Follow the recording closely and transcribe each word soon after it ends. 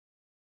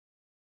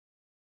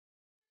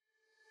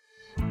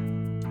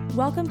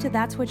Welcome to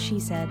That's What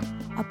She Said,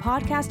 a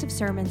podcast of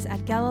sermons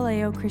at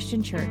Galileo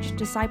Christian Church,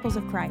 Disciples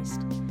of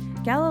Christ.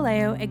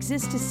 Galileo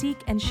exists to seek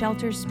and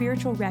shelter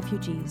spiritual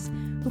refugees,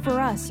 who for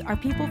us are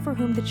people for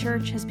whom the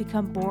church has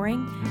become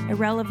boring,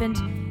 irrelevant,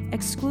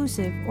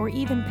 exclusive, or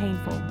even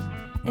painful,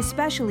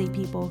 especially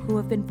people who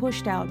have been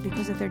pushed out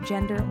because of their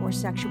gender or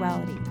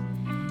sexuality.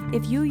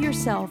 If you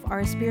yourself are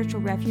a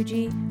spiritual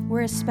refugee,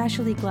 we're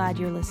especially glad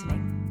you're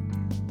listening.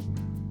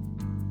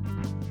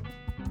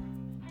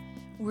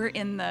 We're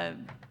in the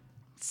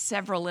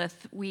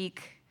severalth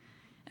week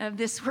of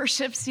this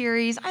worship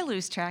series. I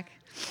lose track.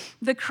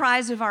 The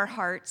Cries of Our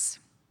Hearts.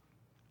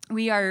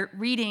 We are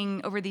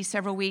reading over these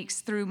several weeks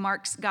through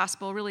Mark's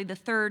gospel, really the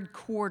third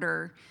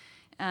quarter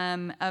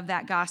of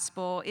that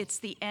gospel. It's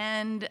the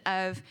end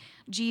of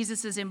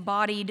Jesus'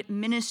 embodied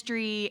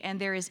ministry, and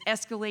there is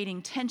escalating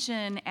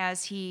tension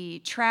as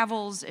he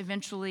travels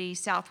eventually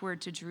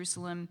southward to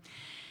Jerusalem.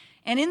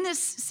 And in this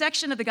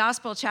section of the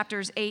gospel,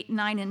 chapters 8,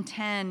 9, and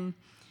 10,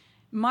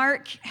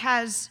 Mark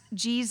has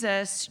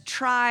Jesus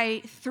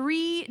try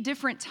 3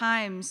 different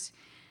times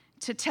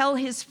to tell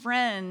his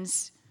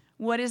friends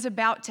what is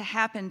about to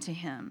happen to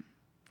him.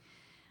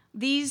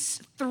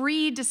 These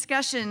 3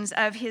 discussions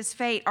of his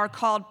fate are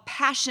called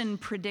passion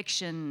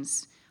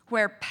predictions,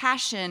 where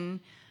passion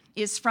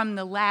is from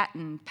the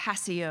Latin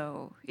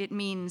passio. It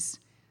means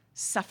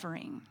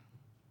suffering.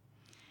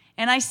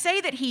 And I say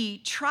that he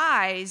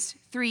tries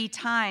 3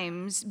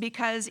 times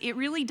because it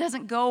really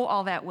doesn't go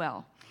all that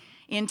well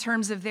in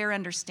terms of their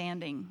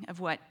understanding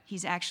of what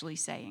he's actually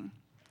saying.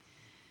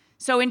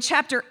 So in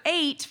chapter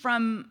 8,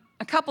 from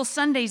a couple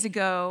Sundays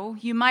ago,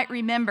 you might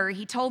remember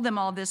he told them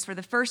all this for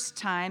the first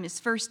time, his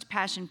first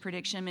passion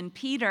prediction, and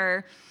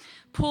Peter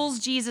pulls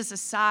Jesus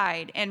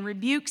aside and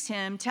rebukes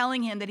him,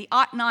 telling him that he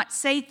ought not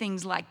say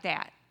things like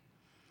that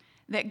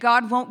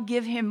God won't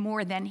give him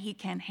more than he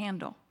can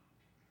handle.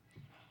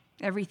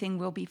 Everything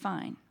will be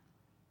fine.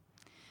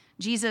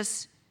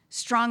 Jesus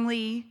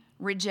strongly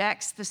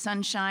rejects the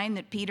sunshine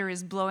that Peter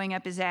is blowing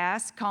up his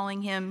ass,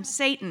 calling him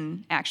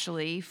Satan,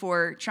 actually,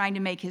 for trying to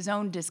make his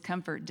own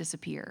discomfort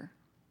disappear.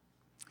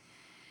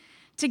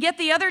 To get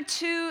the other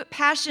 2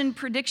 passion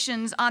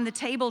predictions on the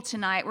table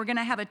tonight, we're going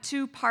to have a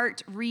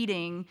 2-part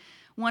reading,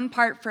 one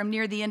part from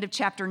near the end of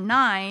chapter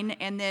 9,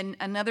 and then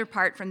another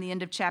part from the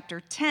end of chapter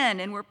 10.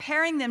 And we're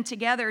pairing them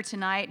together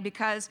tonight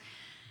because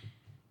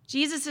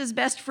Jesus'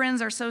 best friends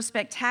are so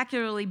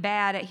spectacularly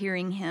bad at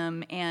hearing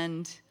him,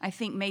 and I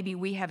think maybe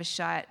we have a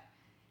shot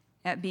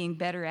at being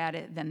better at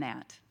it than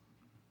that.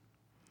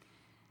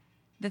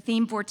 The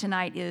theme for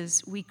tonight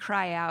is we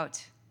cry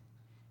out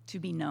to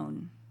be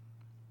known.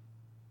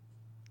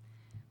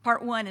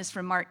 Part 1 is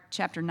from Mark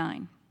chapter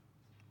 9.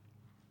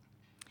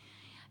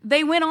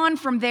 They went on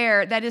from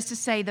there, that is to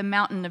say, the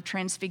mountain of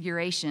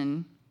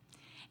transfiguration,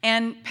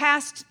 and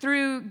passed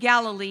through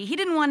Galilee. He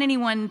didn't want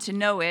anyone to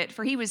know it,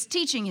 for he was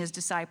teaching his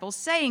disciples,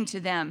 saying to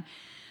them,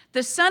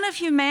 "The Son of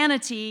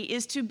Humanity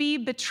is to be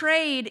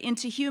betrayed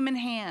into human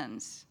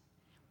hands,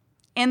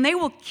 and they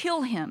will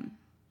kill him.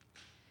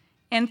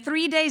 And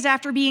 3 days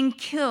after being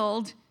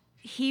killed,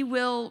 he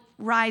will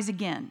rise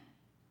again."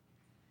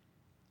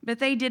 But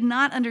they did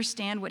not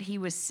understand what he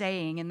was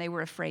saying, and they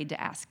were afraid to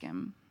ask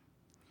him.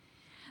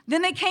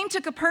 Then they came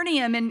to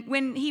Capernaum, and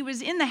when he was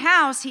in the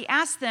house, he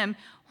asked them,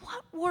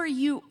 "What were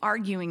you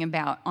arguing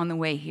about on the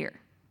way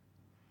here?"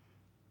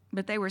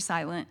 But they were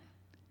silent,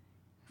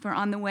 for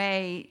on the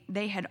way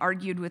they had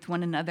argued with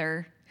one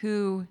another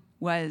who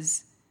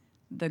was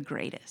the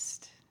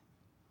greatest.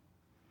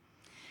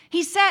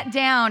 He sat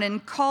down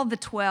and called the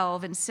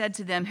 12 and said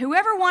to them,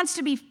 "Whoever wants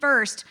to be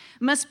first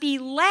must be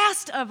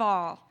last of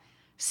all,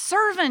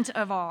 servant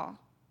of all."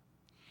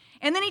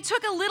 And then he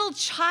took a little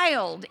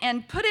child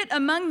and put it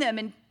among them,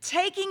 and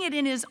taking it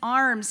in his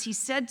arms, he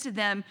said to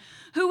them,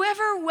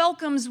 "Whoever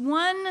welcomes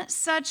one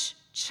such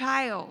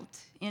child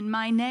in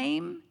my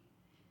name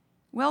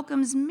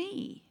welcomes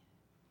me.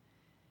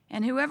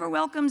 And whoever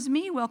welcomes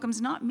me welcomes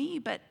not me,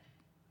 but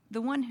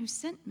the one who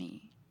sent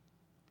me."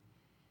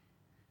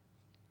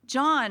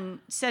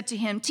 John said to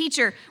him,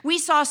 "Teacher, we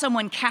saw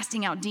someone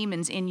casting out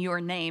demons in your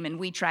name, and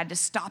we tried to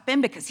stop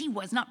him because he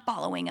was not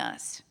following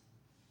us."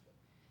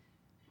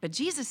 But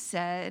Jesus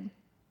said,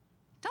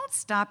 "Don't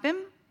stop him.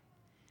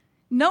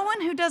 No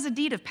one who does a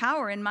deed of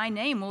power in my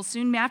name will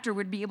soon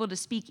afterward be able to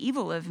speak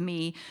evil of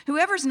me.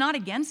 Whoever's not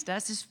against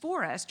us is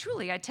for us.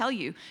 Truly, I tell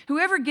you,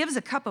 whoever gives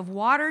a cup of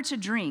water to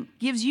drink,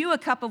 gives you a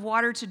cup of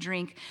water to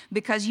drink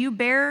because you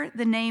bear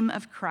the name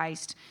of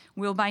Christ,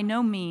 will by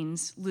no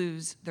means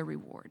lose the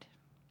reward."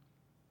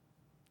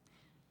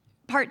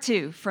 Part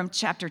 2 from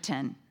chapter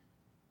 10.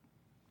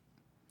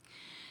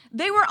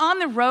 They were on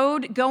the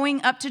road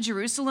going up to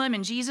Jerusalem,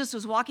 and Jesus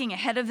was walking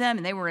ahead of them,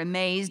 and they were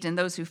amazed, and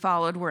those who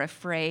followed were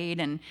afraid.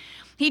 And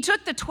he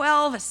took the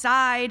 12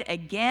 aside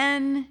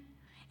again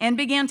and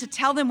began to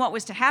tell them what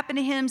was to happen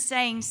to him,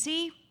 saying,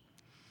 "See,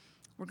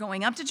 we're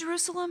going up to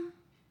Jerusalem,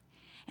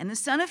 and the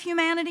Son of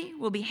Humanity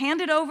will be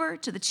handed over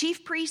to the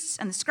chief priests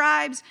and the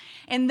scribes,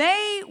 and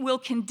they will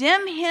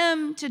condemn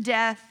him to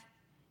death,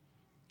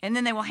 and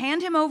then they will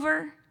hand him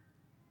over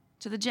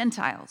to the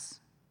Gentiles.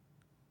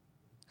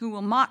 who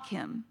will mock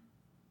him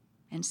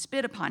and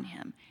spit upon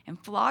him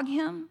and flog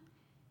him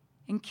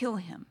and kill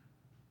him.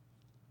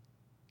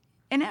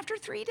 And after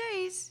 3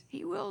 days,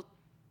 he will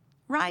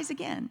rise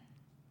again.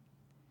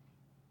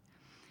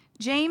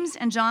 James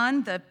and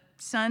John, the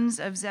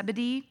sons of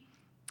Zebedee,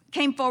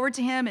 came forward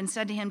to him and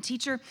said to him,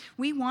 "Teacher,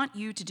 we want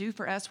you to do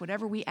for us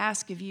whatever we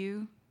ask of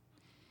you."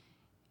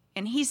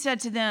 And he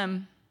said to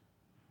them,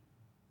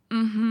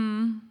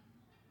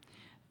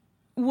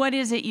 "What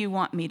is it you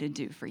want me to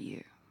do for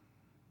you?"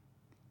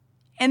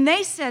 And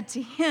they said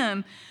to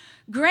him,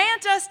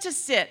 "Grant us to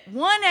sit,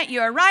 one at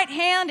your right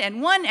hand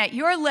and one at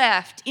your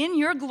left, in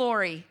your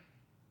glory."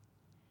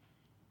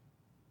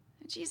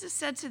 Jesus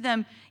said to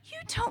them, "You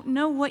don't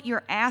know what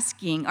you're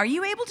asking. Are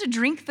you able to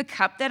drink the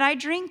cup that I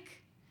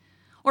drink,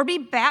 or be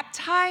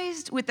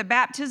baptized with the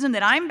baptism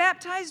that I'm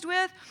baptized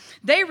with?"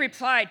 They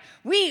replied,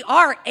 "We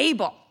are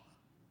able."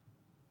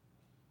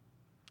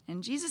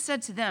 And Jesus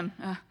said to them,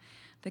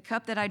 "The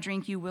cup that I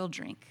drink, you will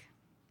drink.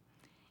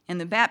 And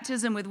the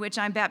baptism with which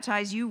I'm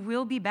baptized, you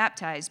will be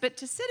baptized. But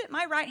to sit at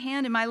my right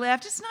hand and my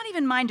left, it's not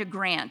even mine to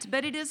grant,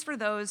 but it is for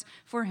those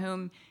for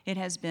whom it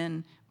has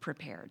been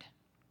prepared."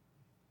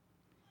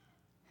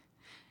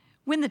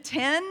 When the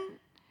 10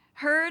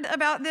 heard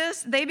about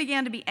this, they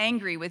began to be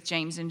angry with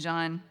James and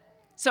John.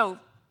 So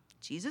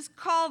Jesus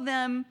called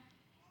them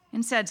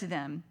and said to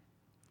them,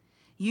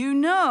 "You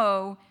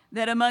know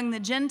that among the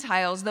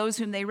Gentiles, those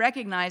whom they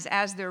recognize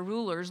as their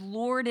rulers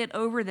lord it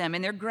over them,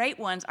 and their great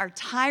ones are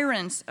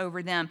tyrants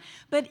over them.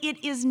 But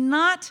it is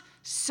not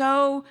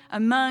so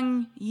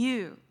among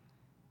you.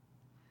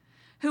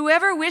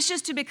 Whoever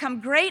wishes to become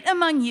great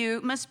among you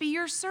must be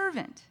your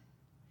servant.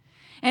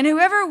 And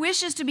whoever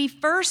wishes to be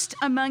first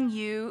among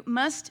you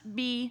must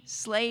be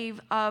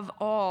slave of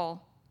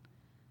all.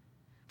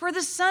 For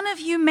the Son of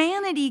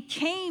Humanity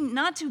came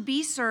not to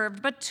be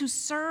served, but to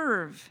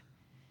serve,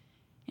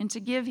 and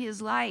to give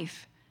his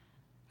life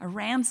a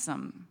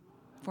ransom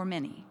for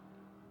many."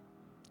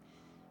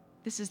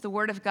 This is the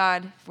word of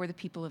God for the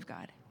people of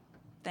God.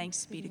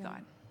 Thanks be to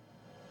God.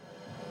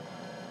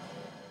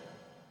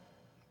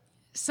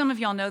 Some of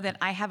y'all know that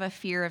I have a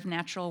fear of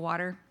natural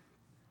water,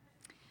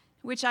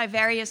 which I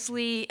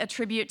variously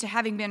attribute to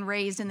having been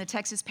raised in the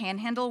Texas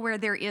Panhandle where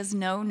there is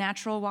no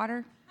natural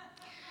water,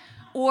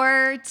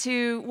 or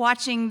to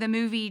watching the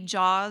movie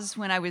Jaws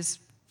when I was,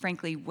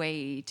 frankly,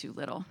 way too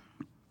little.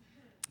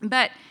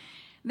 But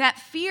that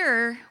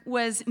fear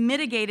was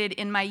mitigated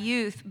in my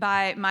youth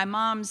by my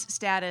mom's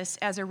status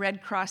as a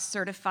Red Cross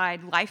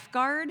certified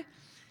lifeguard,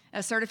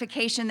 a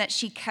certification that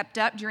she kept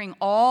up during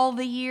all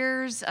the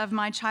years of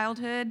my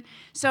childhood.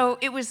 So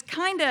it was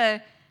kind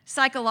of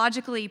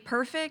psychologically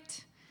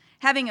perfect,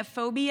 having a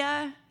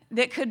phobia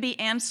that could be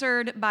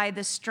answered by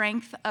the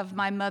strength of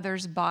my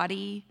mother's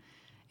body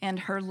and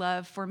her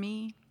love for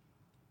me.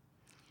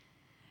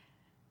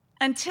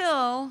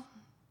 Until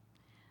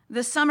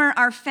the summer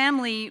our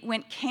family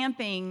went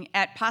camping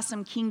at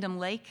Possum Kingdom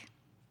Lake.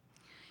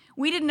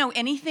 We didn't know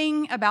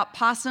anything about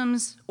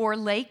possums or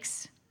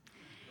lakes,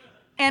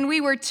 and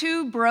we were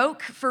too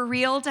broke for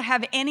real to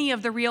have any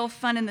of the real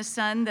fun in the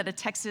sun that a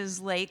Texas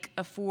lake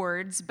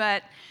affords.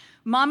 But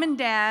Mom and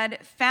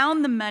Dad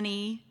found the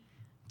money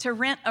to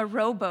rent a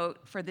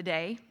rowboat for the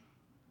day,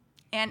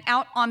 and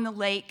out on the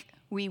lake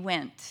we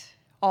went,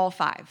 all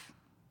 5.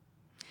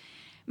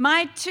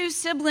 My 2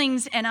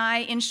 siblings and I,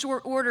 in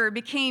short order,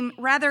 became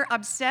rather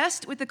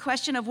obsessed with the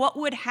question of what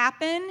would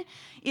happen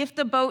if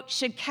the boat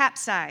should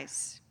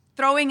capsize,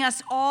 throwing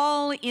us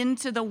all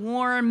into the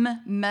warm,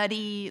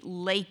 muddy,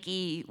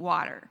 lakey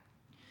water.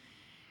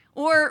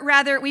 Or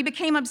rather, we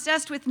became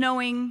obsessed with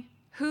knowing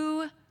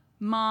who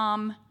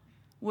Mom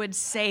would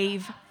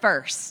save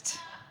first.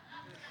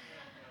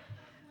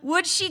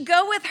 Would she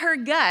go with her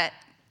gut,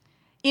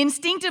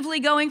 instinctively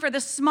going for the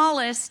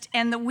smallest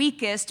and the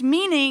weakest,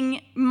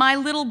 meaning my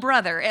little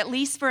brother, at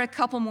least for a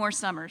couple more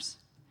summers?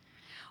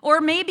 Or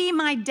maybe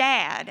my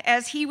dad,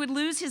 as he would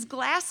lose his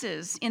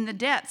glasses in the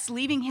depths,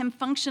 leaving him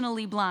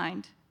functionally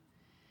blind?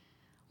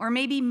 Or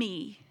maybe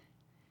me,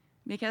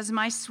 because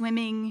my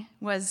swimming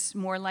was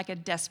more like a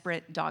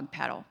desperate dog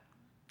paddle?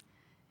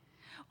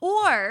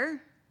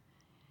 Or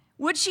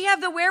would she have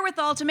the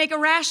wherewithal to make a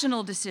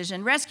rational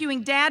decision,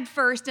 rescuing Dad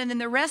first and then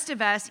the rest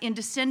of us in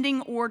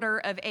descending order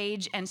of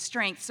age and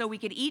strength, so we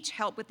could each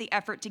help with the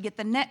effort to get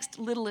the next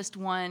littlest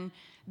one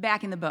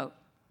back in the boat?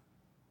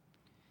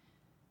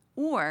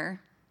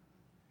 Or,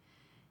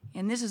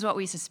 and this is what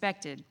we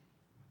suspected,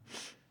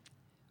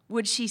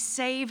 would she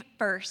save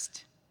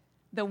first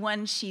the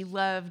one she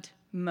loved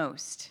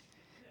most?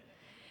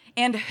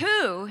 And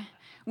who,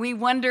 we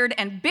wondered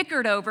and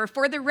bickered over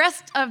for the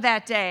rest of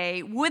that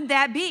day, would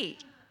that be?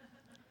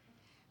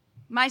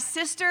 My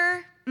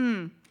sister,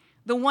 the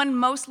one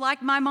most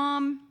like my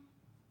mom,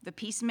 the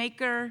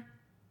peacemaker,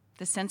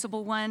 the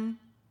sensible one.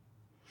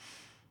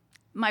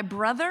 My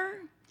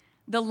brother,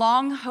 the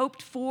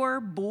long-hoped-for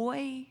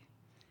boy,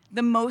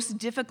 the most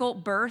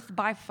difficult birth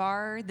by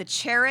far, the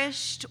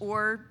cherished,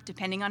 or,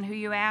 depending on who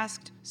you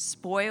asked,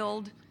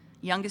 spoiled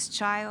youngest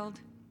child.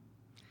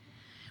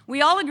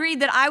 We all agreed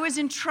that I was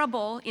in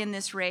trouble in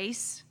this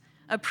race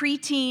a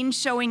preteen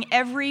showing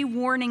every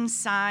warning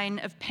sign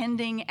of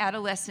pending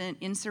adolescent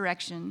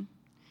insurrection.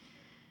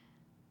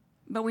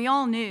 But we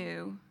all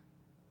knew,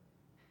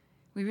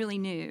 we really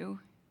knew,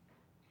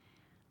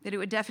 that it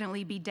would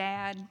definitely be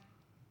Dad.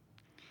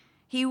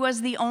 He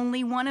was the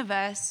only one of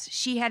us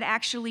she had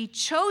actually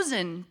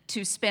chosen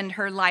to spend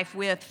her life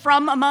with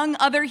from among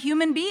other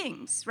human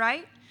beings,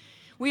 right?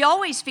 We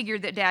always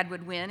figured that Dad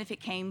would win if it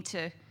came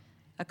to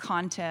a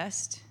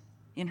contest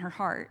in her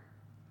heart.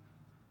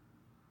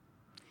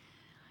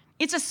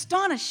 It's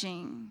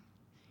astonishing,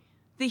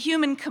 the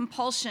human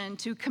compulsion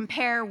to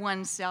compare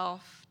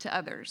oneself to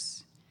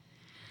others,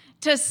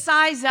 to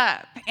size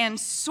up and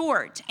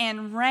sort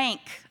and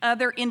rank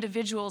other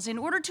individuals in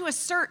order to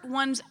assert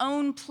one's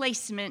own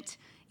placement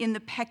in the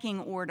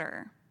pecking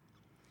order.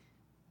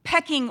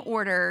 Pecking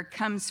order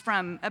comes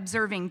from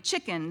observing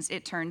chickens,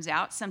 it turns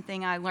out,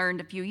 something I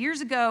learned a few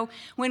years ago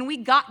when we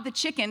got the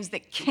chickens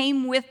that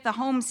came with the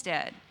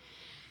homestead.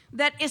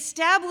 That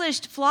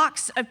established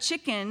flocks of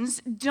chickens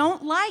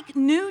don't like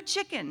new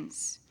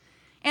chickens,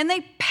 and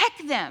they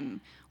peck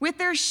them with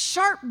their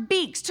sharp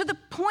beaks to the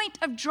point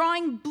of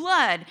drawing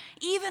blood,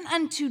 even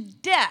unto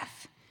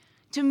death,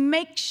 to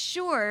make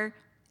sure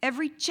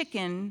every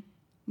chicken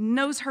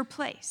knows her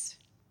place.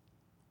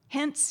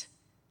 Hence,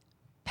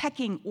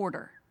 pecking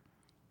order.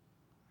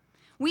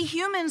 We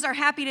humans are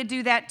happy to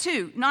do that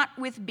too, not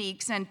with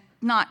beaks and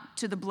not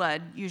to the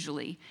blood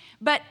usually,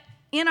 but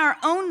in our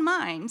own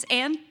minds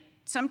and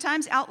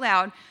sometimes out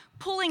loud,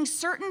 pulling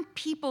certain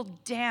people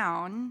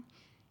down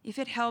if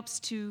it helps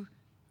to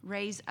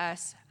raise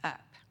us up.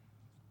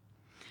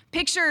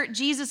 Picture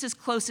Jesus'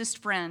 closest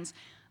friends,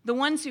 the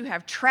ones who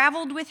have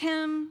traveled with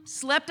him,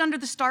 slept under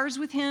the stars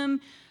with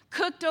him,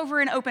 cooked over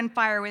an open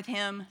fire with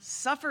him,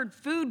 suffered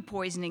food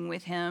poisoning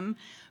with him,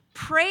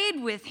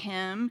 prayed with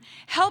him,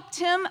 helped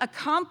him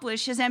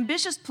accomplish his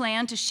ambitious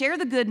plan to share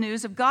the good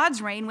news of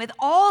God's reign with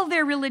all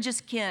their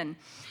religious kin.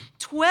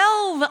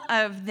 12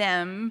 of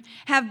them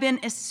have been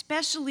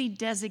especially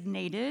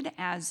designated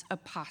as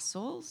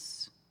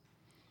apostles,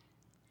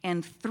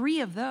 and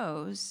 3 of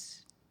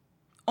those,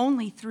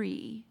 only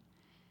 3,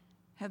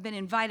 have been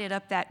invited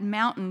up that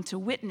mountain to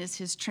witness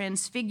his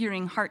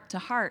transfiguring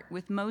heart-to-heart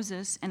with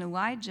Moses and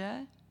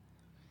Elijah.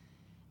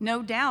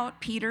 No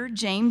doubt Peter,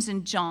 James,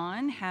 and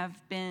John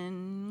have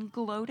been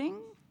gloating.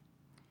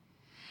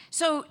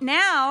 So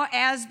now,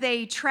 as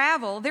they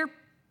travel, they're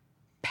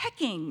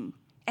pecking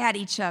at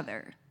each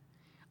other,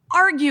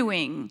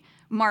 arguing,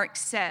 Mark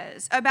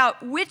says,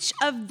 about which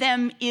of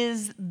them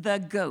is the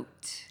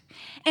goat.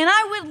 And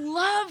I would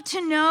love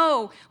to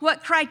know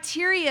what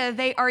criteria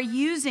they are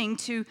using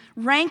to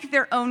rank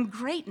their own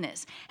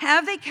greatness.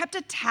 Have they kept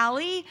a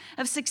tally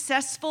of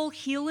successful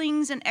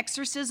healings and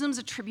exorcisms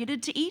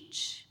attributed to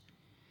each?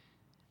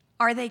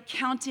 Are they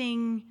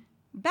counting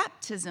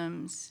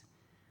baptisms,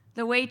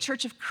 the way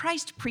Church of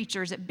Christ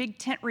preachers at big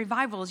tent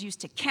revivals used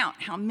to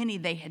count how many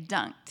they had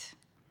dunked?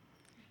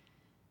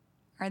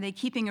 Are they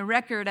keeping a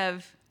record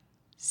of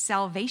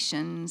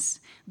salvations,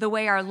 the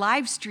way our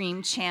live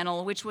stream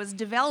channel, which was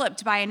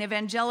developed by an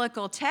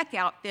evangelical tech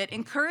outfit,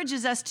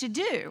 encourages us to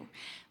do?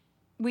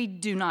 We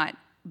do not,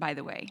 by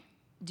the way,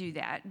 do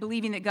that,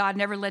 believing that God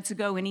never lets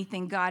go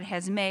anything God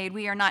has made.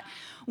 We are not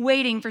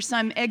waiting for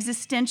some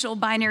existential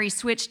binary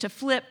switch to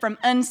flip from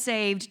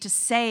unsaved to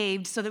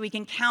saved so that we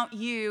can count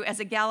you as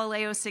a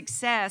Galileo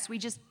success. We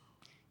just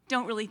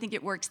don't really think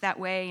it works that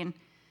way, and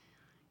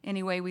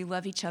anyway, we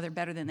love each other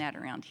better than that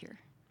around here.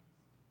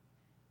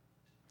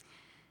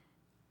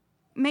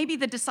 Maybe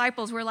the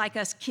disciples were like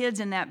us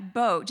kids in that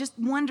boat, just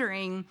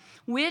wondering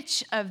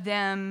which of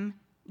them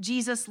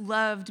Jesus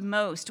loved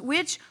most,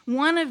 which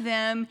one of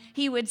them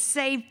he would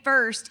save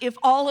first if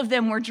all of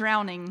them were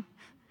drowning,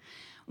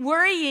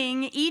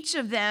 worrying each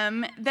of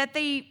them that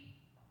they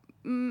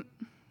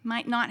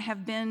might not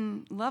have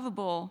been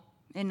lovable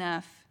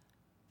enough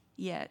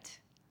yet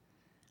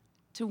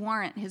to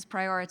warrant his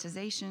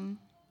prioritization,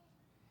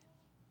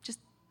 just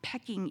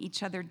pecking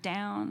each other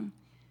down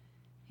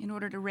in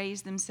order to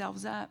raise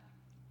themselves up.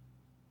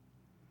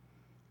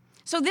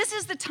 So this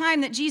is the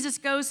time that Jesus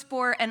goes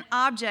for an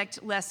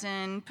object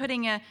lesson,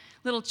 putting a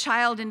little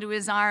child into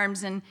his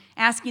arms and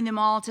asking them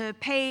all to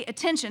pay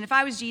attention. If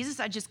I was Jesus,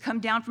 I'd just come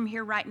down from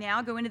here right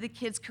now, go into the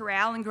kids'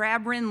 corral and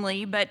grab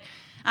Renly, but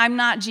I'm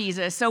not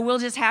Jesus, so we'll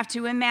just have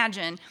to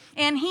imagine.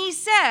 And he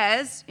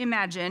says,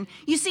 imagine,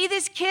 you see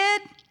this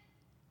kid?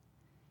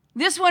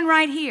 This one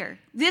right here.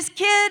 This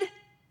kid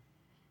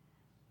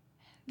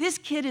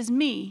is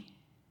me.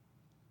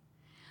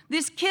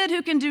 This kid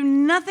who can do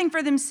nothing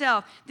for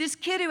themselves, this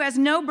kid who has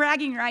no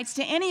bragging rights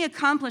to any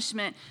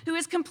accomplishment, who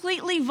is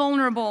completely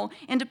vulnerable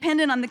and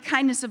dependent on the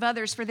kindness of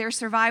others for their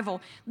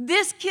survival.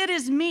 This kid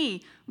is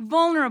me,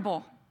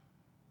 vulnerable,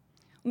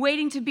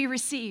 waiting to be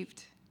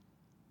received.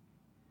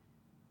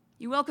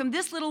 You welcome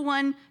this little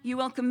one, you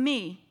welcome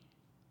me.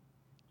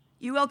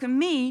 You welcome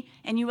me,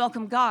 and you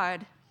welcome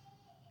God.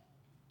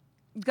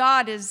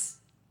 God is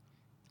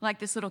like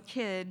this little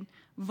kid,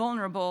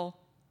 vulnerable,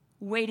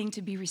 waiting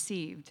to be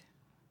received.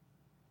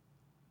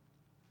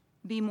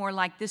 Be more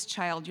like this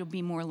child, you'll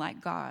be more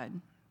like God.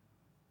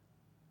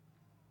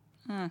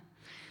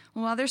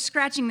 While they're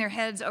scratching their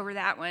heads over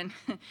that one,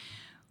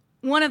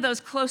 one of those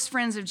close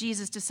friends of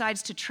Jesus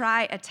decides to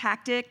try a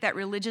tactic that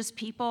religious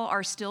people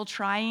are still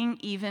trying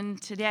even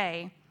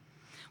today.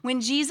 When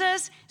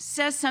Jesus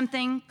says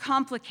something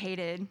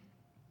complicated,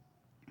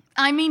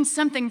 I mean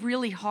something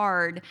really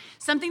hard,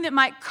 something that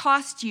might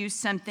cost you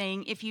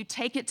something if you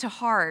take it to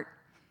heart.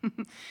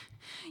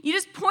 You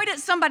just point at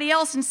somebody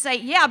else and say,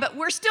 yeah, but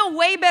we're still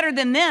way better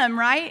than them,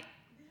 right?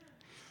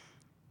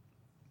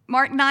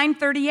 Mark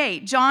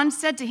 9:38, John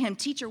said to him,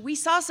 "Teacher, we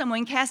saw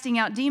someone casting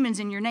out demons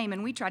in your name,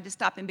 and we tried to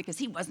stop him because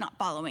he was not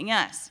following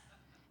us."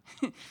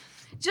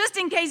 Just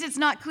in case it's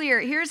not clear,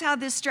 here's how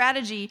this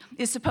strategy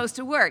is supposed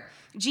to work.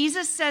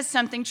 Jesus says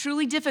something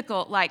truly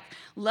difficult like,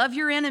 love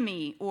your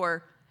enemy,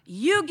 or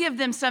you give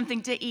them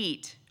something to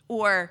eat,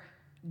 or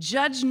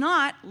judge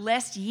not,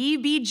 lest ye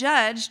be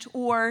judged,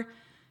 or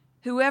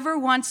whoever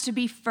wants to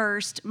be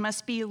first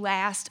must be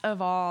last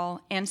of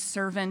all and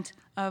servant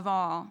of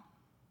all.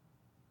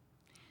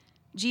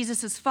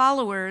 Jesus'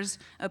 followers,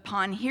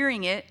 upon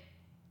hearing it,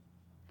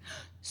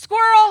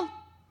 squirrel,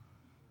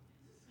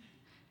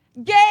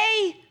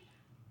 gay,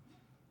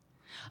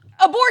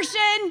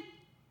 abortion.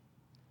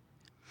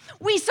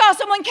 We saw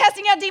someone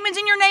casting out demons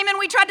in your name and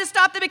we tried to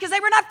stop them because they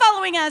were not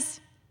following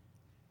us.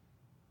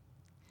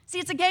 See,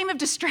 it's a game of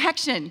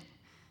distraction.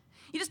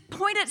 You just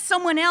point at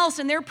someone else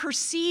and their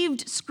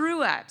perceived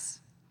screw-ups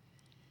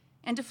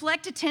and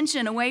deflect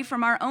attention away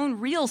from our own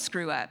real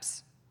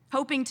screw-ups,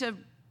 hoping to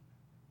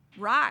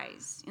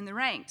rise in the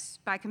ranks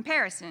by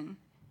comparison.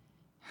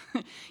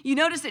 You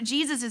notice that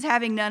Jesus is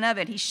having none of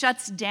it. He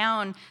shuts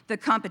down the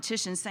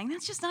competition, saying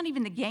that's just not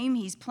even the game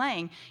he's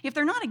playing. If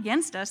they're not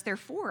against us, they're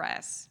for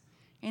us.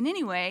 And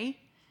anyway,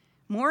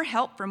 more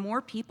help from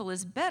more people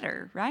is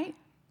better, right?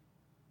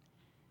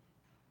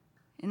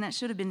 And that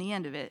should have been the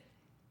end of it.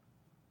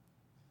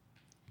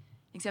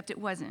 Except it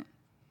wasn't.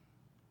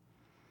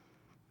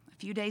 A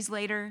few days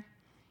later,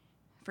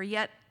 for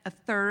yet a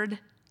third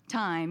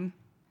time,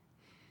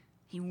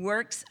 he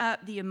works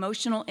up the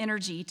emotional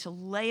energy to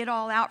lay it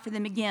all out for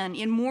them again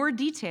in more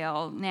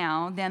detail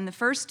now than the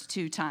first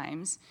two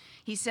times.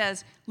 He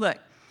says, look,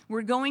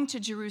 we're going to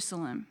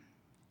Jerusalem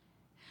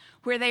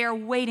where they are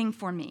waiting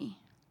for me.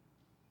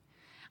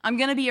 I'm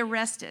going to be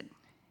arrested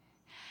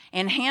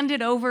and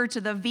handed over to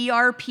the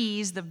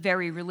VRPs, the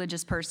very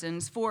religious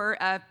persons, for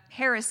a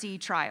heresy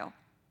trial.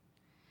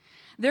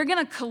 They're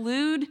going to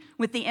collude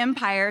with the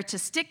empire to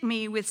stick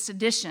me with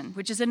sedition,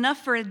 which is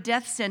enough for a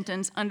death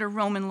sentence under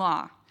Roman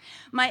law.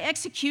 My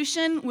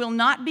execution will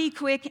not be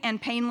quick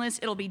and painless.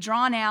 It'll be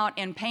drawn out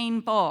and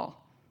painful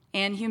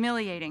and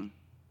humiliating.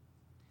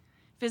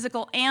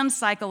 Physical and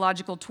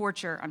psychological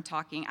torture, I'm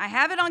talking. I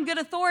have it on good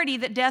authority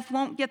that death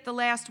won't get the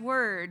last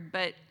word,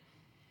 but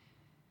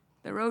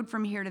the road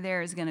from here to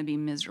there is going to be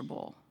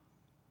miserable.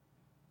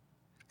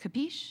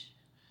 Capiche?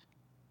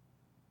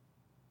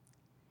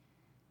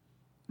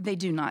 They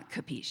do not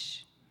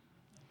capiche.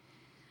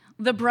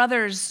 The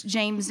brothers,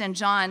 James and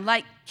John,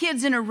 like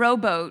kids in a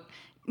rowboat,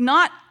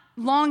 not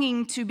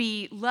longing to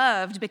be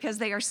loved because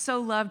they are so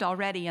loved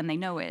already and they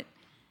know it,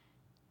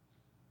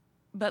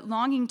 but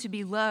longing to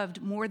be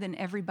loved more than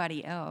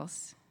everybody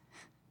else,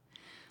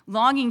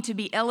 longing to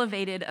be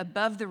elevated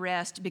above the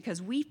rest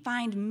because we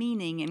find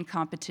meaning in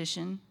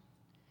competition,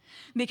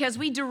 because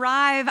we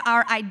derive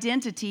our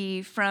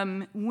identity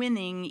from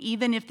winning,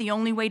 even if the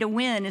only way to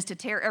win is to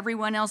tear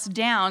everyone else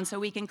down so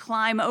we can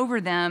climb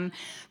over them,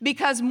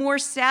 because more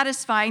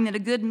satisfying than a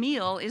good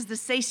meal is the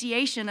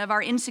satiation of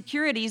our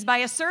insecurities by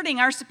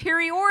asserting our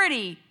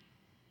superiority.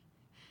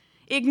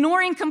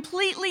 Ignoring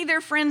completely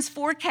their friend's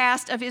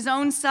forecast of his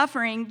own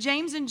suffering,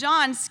 James and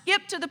John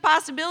skip to the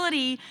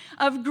possibility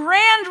of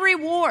grand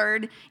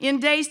reward in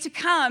days to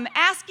come,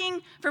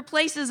 asking for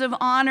places of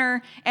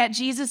honor at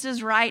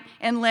Jesus' right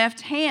and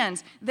left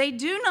hands. They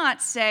do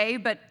not say,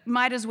 but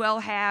might as well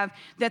have,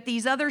 that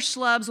these other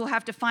schlubs will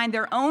have to find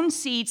their own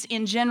seats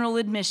in general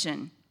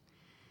admission.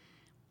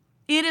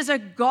 It is a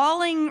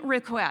galling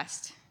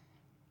request.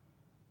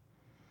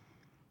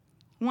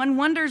 One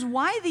wonders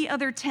why the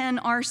other 10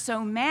 are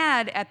so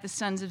mad at the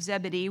sons of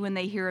Zebedee when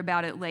they hear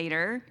about it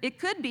later. It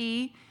could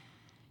be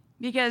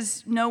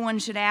because no one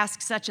should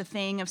ask such a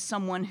thing of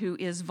someone who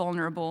is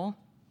vulnerable,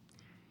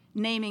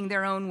 naming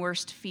their own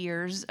worst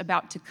fears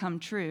about to come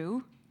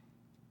true.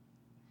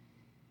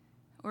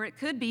 Or it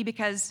could be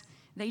because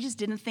they just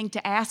didn't think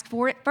to ask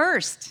for it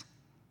first.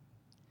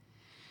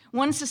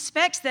 One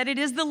suspects that it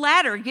is the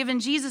latter, given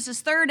Jesus'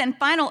 third and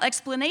final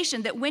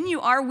explanation, that when you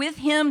are with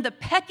him, the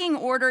pecking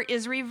order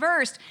is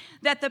reversed,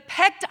 that the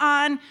pecked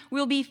on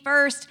will be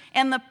first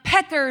and the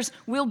peckers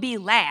will be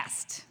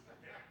last.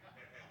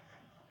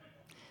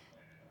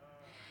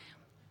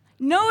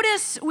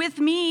 Notice with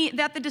me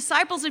that the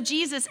disciples of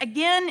Jesus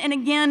again and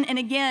again and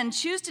again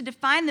choose to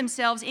define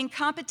themselves in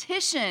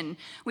competition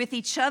with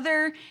each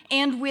other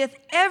and with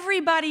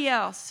everybody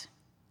else.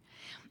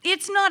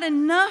 It's not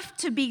enough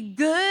to be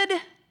good.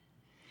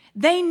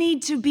 They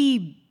need to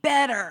be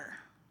better.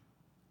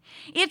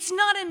 It's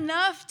not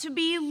enough to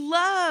be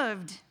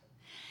loved.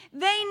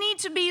 They need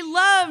to be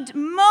loved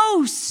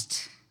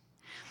most.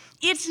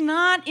 It's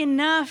not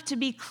enough to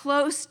be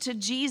close to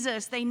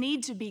Jesus. They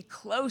need to be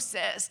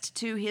closest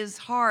to his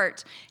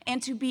heart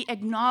and to be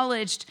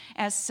acknowledged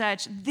as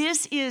such.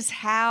 This is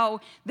how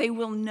they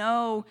will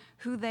know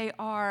who they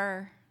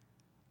are.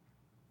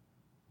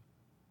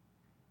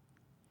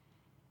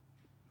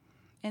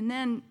 And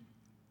then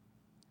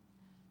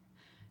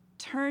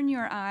turn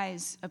your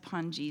eyes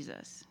upon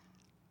Jesus,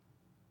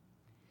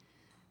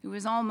 who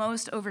is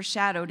almost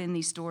overshadowed in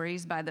these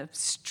stories by the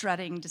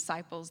strutting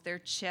disciples, their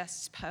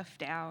chests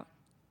puffed out.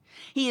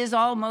 He is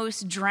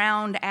almost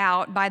drowned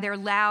out by their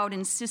loud,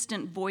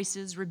 insistent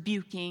voices,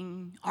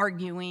 rebuking,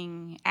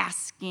 arguing,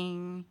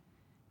 asking.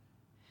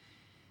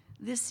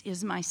 This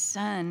is my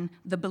son,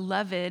 the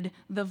beloved,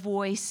 the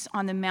voice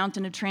on the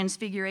mountain of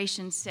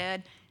transfiguration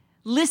said,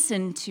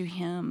 listen to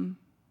him.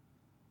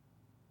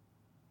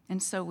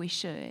 And so we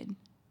should.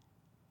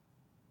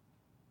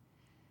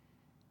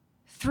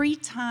 3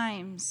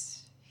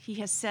 times he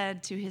has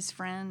said to his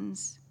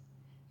friends,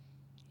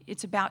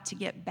 it's about to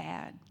get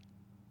bad.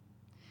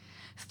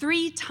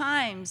 3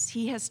 times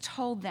he has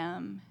told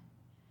them,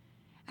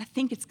 I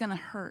think it's going to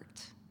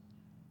hurt.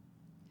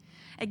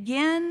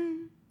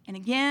 Again and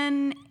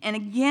again and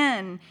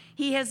again,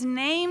 he has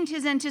named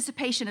his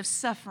anticipation of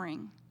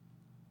suffering,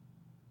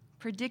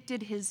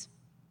 predicted his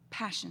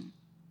passion.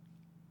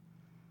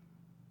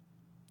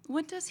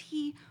 What does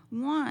he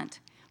want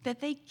that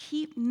they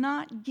keep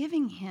not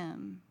giving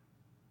him?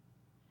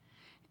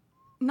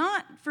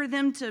 Not for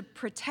them to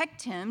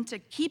protect him, to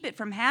keep it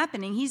from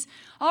happening. He's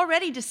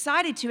already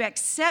decided to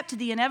accept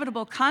the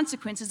inevitable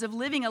consequences of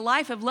living a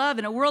life of love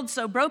in a world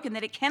so broken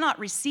that it cannot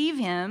receive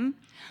him.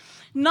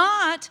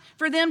 Not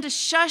for them to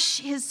shush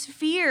his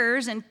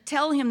fears and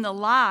tell him the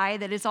lie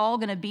that it's all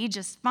going to be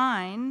just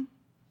fine.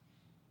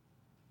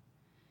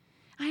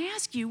 I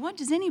ask you, what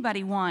does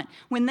anybody want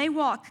when they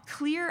walk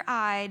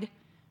clear-eyed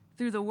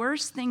through the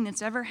worst thing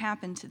that's ever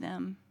happened to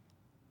them?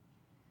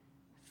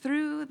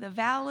 Through the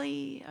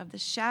valley of the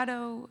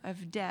shadow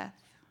of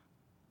death,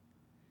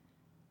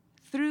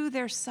 through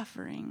their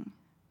suffering,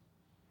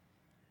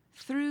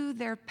 through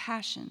their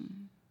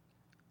passion.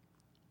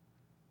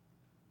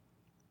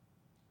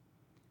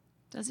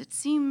 Does it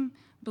seem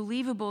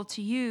believable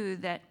to you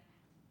that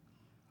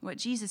what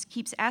Jesus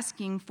keeps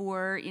asking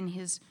for in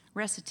his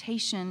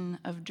recitation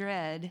of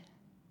dread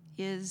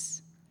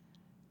is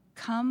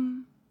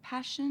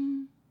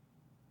compassion?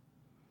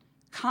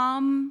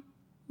 Come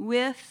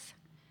with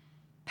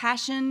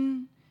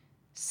passion,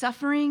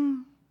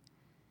 suffering,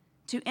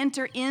 to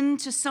enter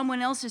into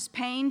someone else's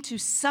pain, to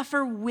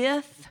suffer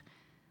with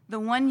the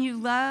one you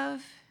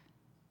love?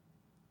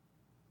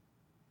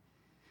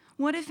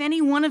 What if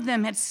any one of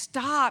them had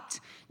stopped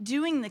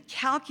doing the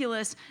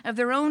calculus of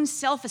their own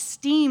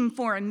self-esteem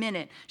for a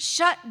minute,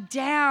 shut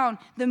down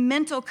the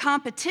mental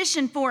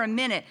competition for a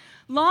minute,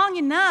 long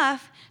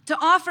enough to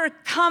offer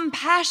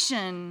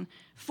compassion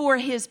for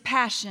his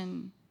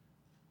passion?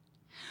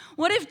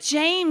 What if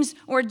James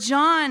or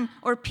John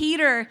or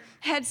Peter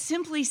had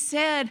simply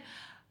said,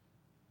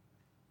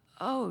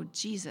 "Oh,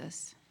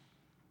 Jesus.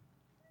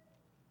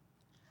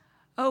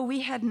 Oh, we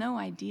had no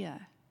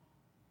idea.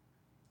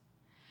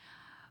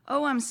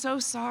 Oh, I'm so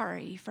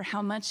sorry for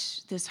how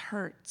much this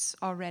hurts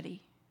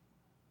already.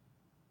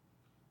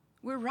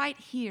 We're right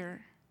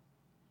here,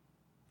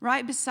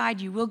 right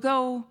beside you. We'll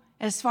go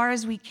as far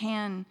as we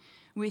can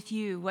with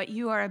you. What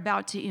you are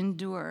about to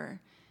endure,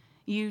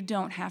 you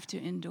don't have to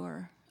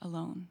endure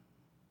alone."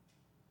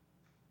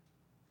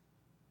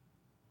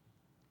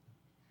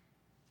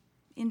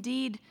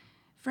 Indeed,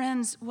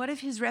 friends, what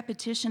if his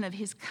repetition of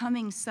his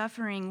coming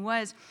suffering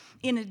was,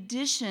 in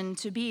addition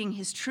to being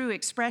his true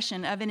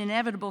expression of an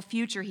inevitable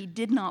future he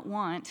did not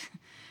want,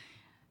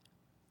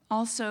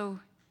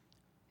 also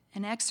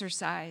an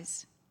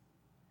exercise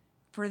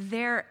for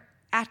their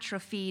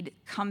atrophied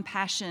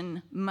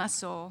compassion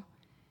muscle,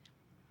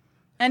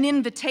 an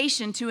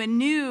invitation to a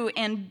new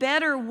and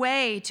better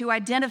way to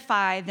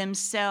identify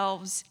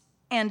themselves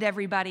and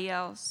everybody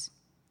else?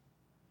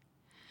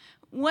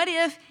 What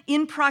if,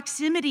 in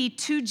proximity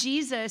to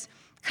Jesus,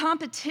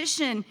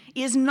 competition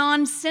is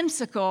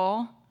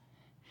nonsensical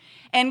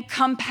and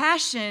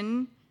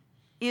compassion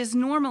is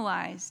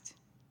normalized?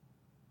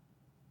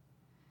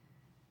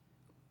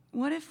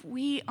 What if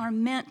we are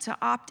meant to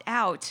opt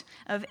out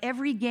of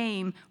every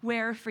game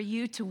where, for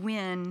you to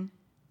win,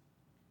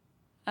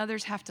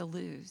 others have to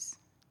lose?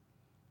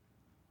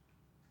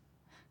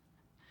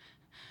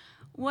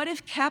 What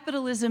if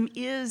capitalism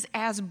is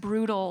as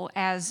brutal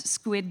as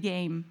Squid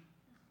Game,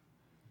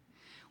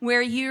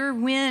 where your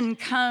win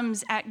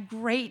comes at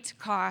great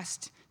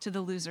cost to the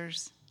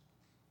losers?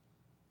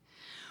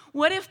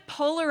 What if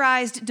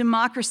polarized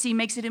democracy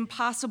makes it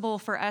impossible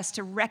for us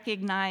to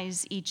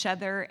recognize each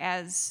other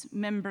as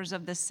members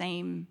of the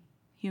same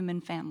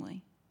human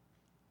family?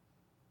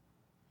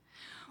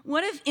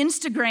 What if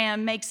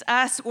Instagram makes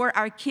us or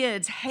our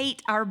kids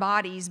hate our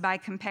bodies by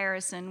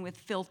comparison with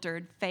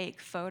filtered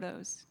fake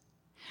photos?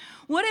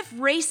 What if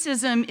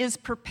racism is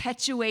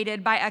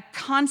perpetuated by a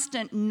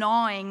constant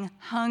gnawing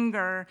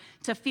hunger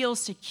to feel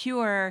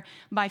secure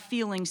by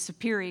feeling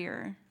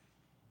superior?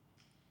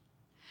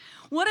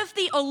 What if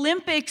the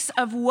Olympics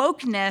of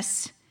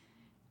wokeness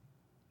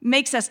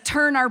makes us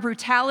turn our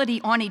brutality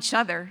on each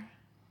other?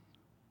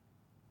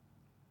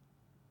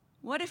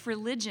 What if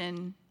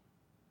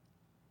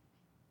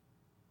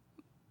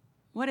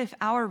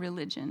our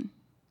religion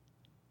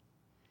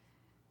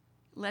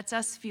lets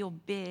us feel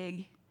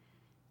big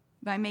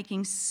by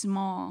making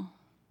small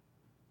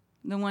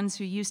the ones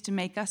who used to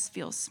make us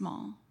feel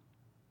small?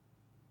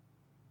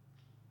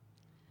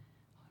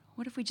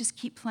 What if we just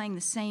keep playing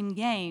the same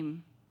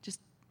game, just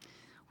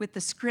with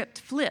the script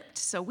flipped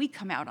so we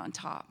come out on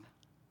top?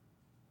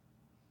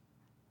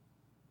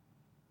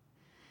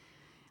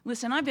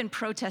 Listen, I've been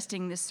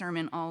protesting this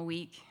sermon all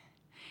week.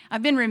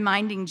 I've been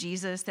reminding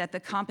Jesus that the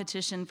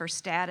competition for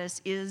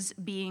status is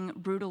being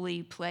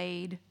brutally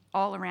played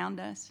all around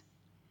us,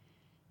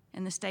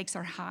 and the stakes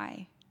are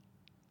high.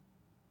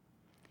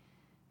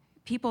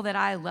 People that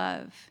I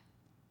love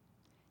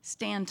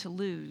stand to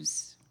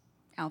lose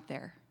out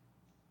there.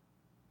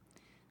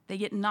 They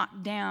get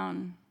knocked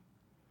down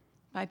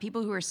by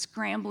people who are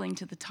scrambling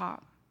to the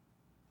top.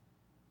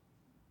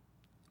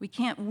 We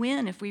can't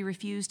win if we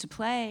refuse to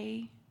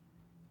play.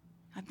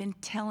 I've been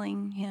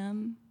telling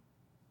him.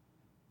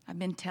 I've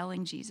been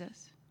telling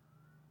Jesus.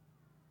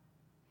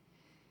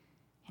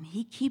 And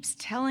he keeps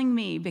telling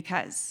me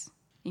because,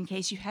 in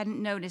case you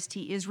hadn't noticed,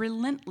 he is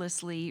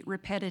relentlessly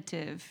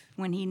repetitive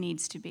when he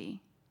needs to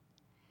be.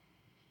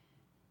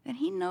 That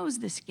he knows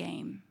this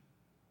game.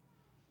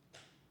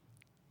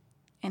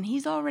 And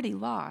he's already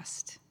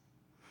lost.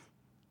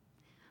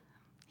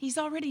 He's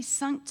already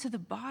sunk to the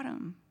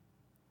bottom,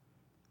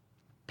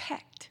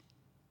 pecked,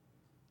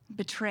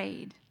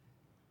 betrayed,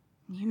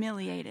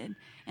 humiliated,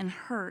 and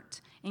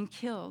hurt, and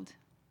killed,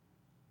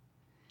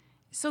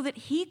 so that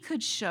he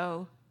could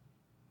show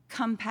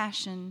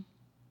compassion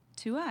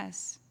to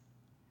us,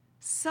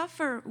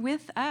 suffer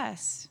with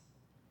us,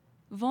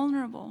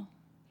 vulnerable,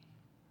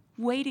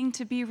 waiting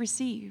to be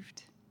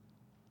received.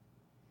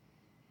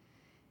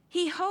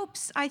 He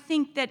hopes, I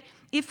think, that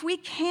if we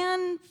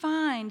can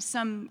find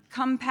some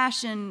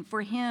compassion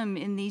for him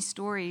in these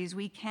stories,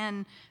 we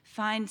can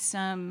find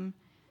some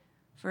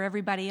for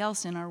everybody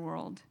else in our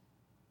world,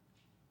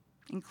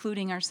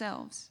 including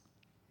ourselves.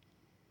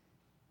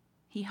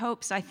 He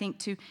hopes, I think,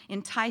 to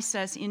entice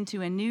us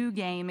into a new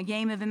game, a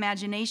game of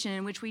imagination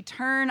in which we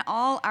turn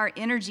all our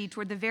energy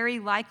toward the very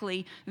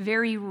likely,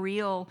 very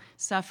real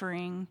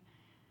suffering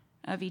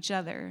of each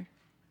other.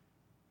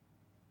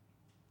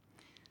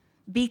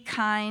 Be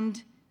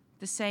kind,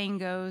 the saying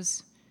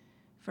goes,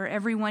 for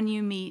everyone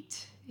you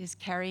meet is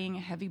carrying a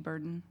heavy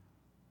burden.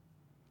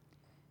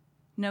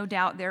 No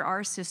doubt there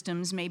are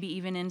systems, maybe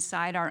even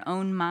inside our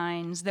own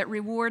minds, that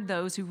reward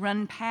those who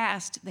run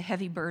past the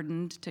heavy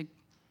burdened to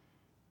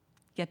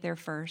get there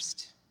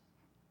first.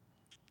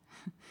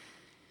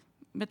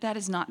 But that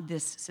is not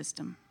this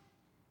system.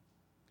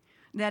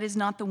 That is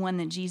not the one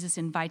that Jesus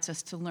invites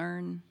us to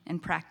learn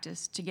and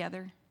practice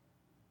together.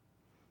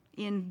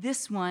 In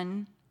this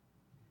one,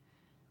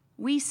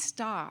 we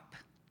stop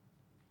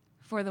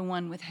for the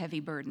one with heavy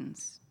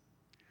burdens.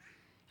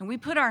 And we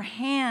put our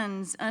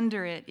hands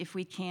under it, if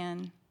we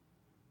can,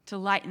 to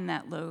lighten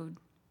that load.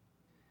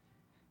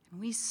 And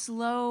we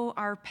slow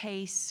our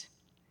pace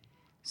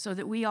so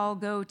that we all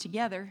go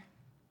together.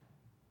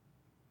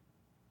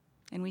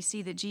 And we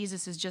see that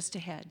Jesus is just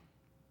ahead,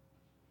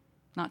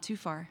 not too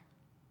far,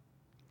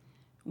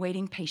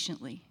 waiting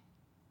patiently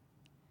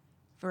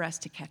for us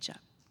to catch up.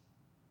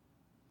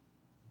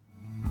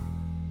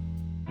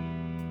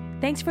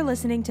 Thanks for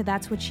listening to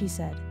That's What She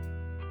Said.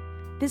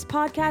 This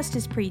podcast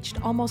is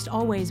preached almost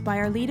always by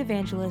our lead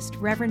evangelist,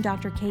 Reverend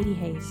Dr. Katie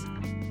Hayes.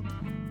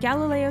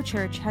 Galileo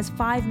Church has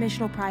 5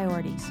 missional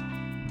priorities.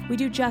 We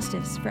do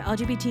justice for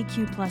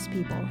LGBTQ+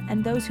 people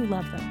and those who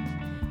love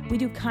them. We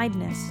do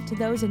kindness to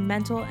those in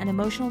mental and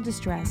emotional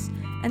distress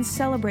and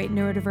celebrate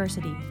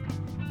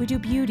neurodiversity. We do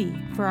beauty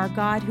for our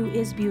God who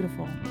is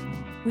beautiful.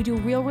 We do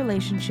real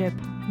relationship,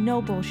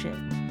 no bullshit,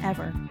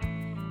 ever.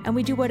 And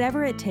we do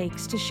whatever it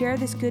takes to share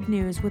this good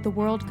news with the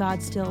world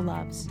God still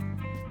loves.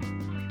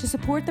 To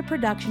support the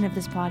production of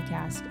this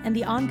podcast and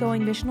the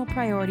ongoing missional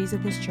priorities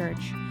of this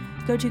church,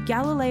 go to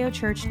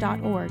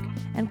galileochurch.org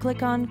and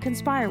click on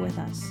Conspire with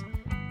Us.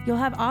 You'll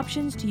have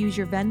options to use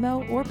your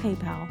Venmo or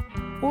PayPal,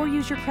 or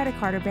use your credit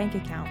card or bank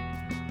account.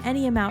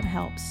 Any amount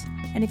helps,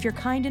 and if you're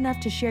kind enough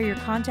to share your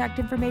contact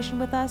information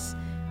with us,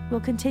 we'll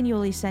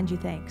continually send you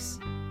thanks.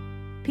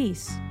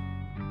 Peace.